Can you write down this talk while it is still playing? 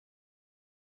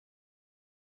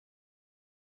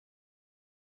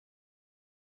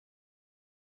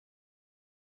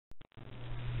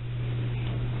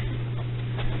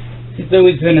it's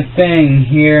always been a thing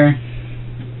here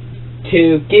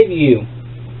to give you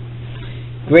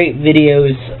great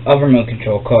videos of remote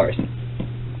control cars.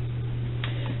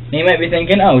 Now you might be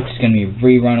thinking, oh, it's just going to be a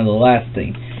rerun of the last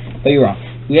thing. But you're wrong.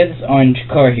 We have this orange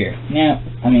car here. Now,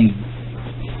 I mean,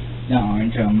 not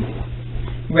orange,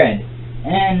 red.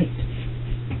 And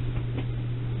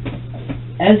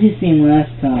as you've seen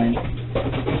last time,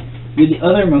 with the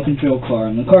other remote control car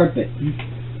on the carpet,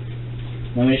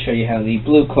 let me show you how the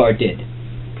blue car did.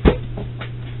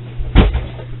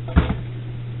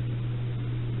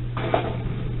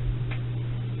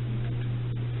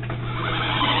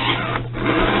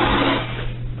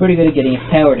 Pretty good at getting its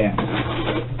power down.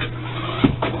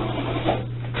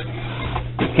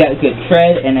 It's got a good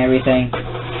tread and everything.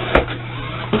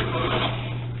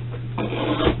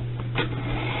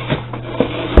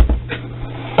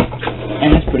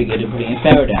 And it's pretty good at putting its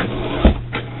power down.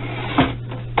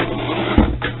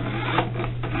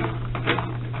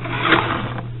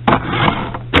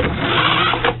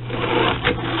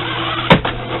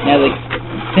 Now the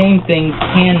same thing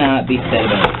cannot be said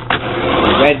about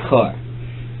the red car.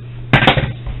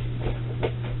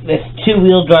 This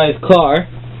two-wheel drive car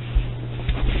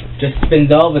just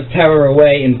spins all of its power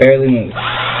away and barely moves.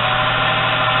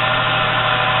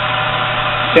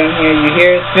 Shown here, you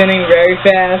hear it spinning very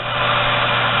fast.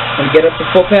 When you get up to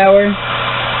full power,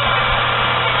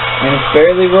 and it's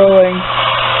barely rolling.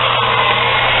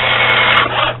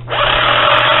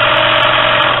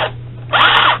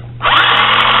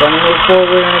 Trying to move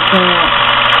forward and it can't.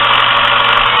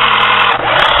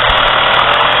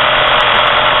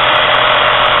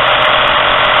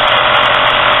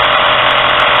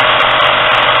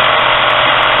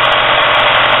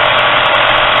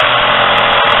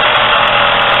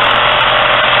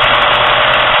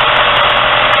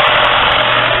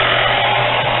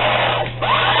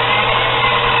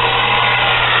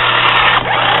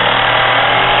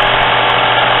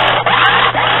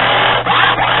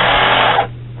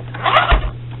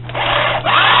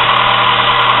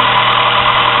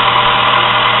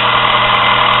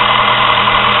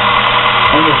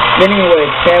 Spinning away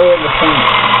its power in the front,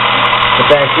 the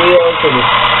back wheels, so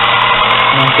it's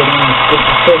not getting good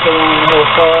push along the whole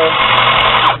car,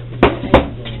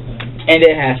 and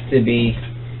it has to be,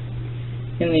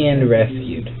 in the end,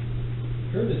 rescued.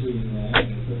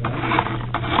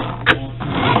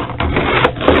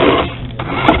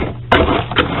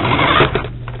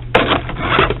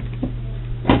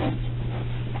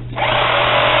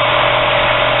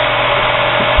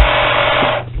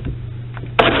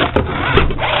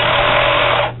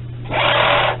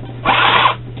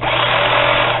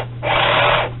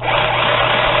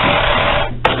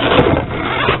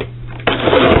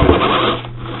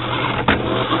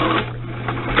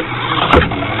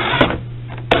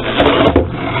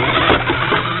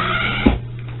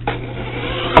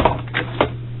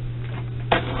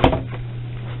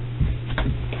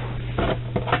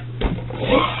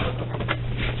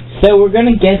 So we're going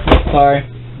to get this car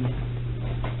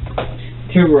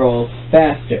to roll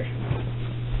faster.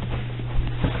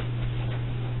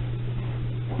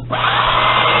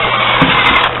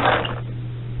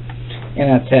 And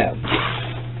that's how.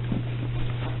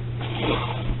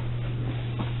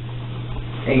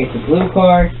 I get the blue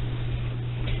car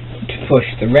to push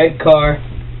the red car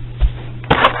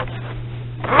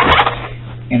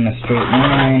in a straight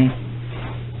line,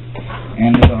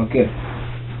 and it's all good.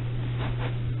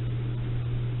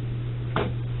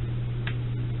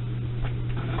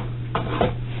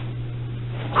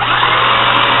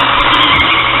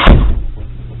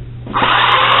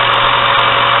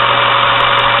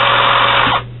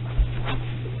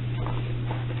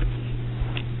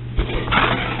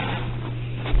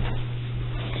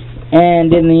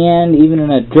 And in the end, even in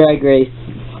a drag race,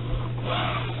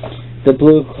 the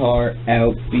blue car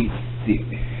outbeats the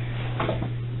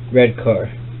red car.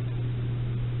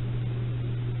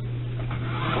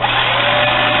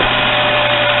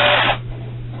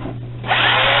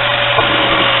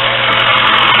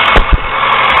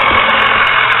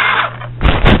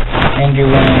 And your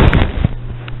winner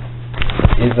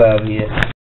is obvious.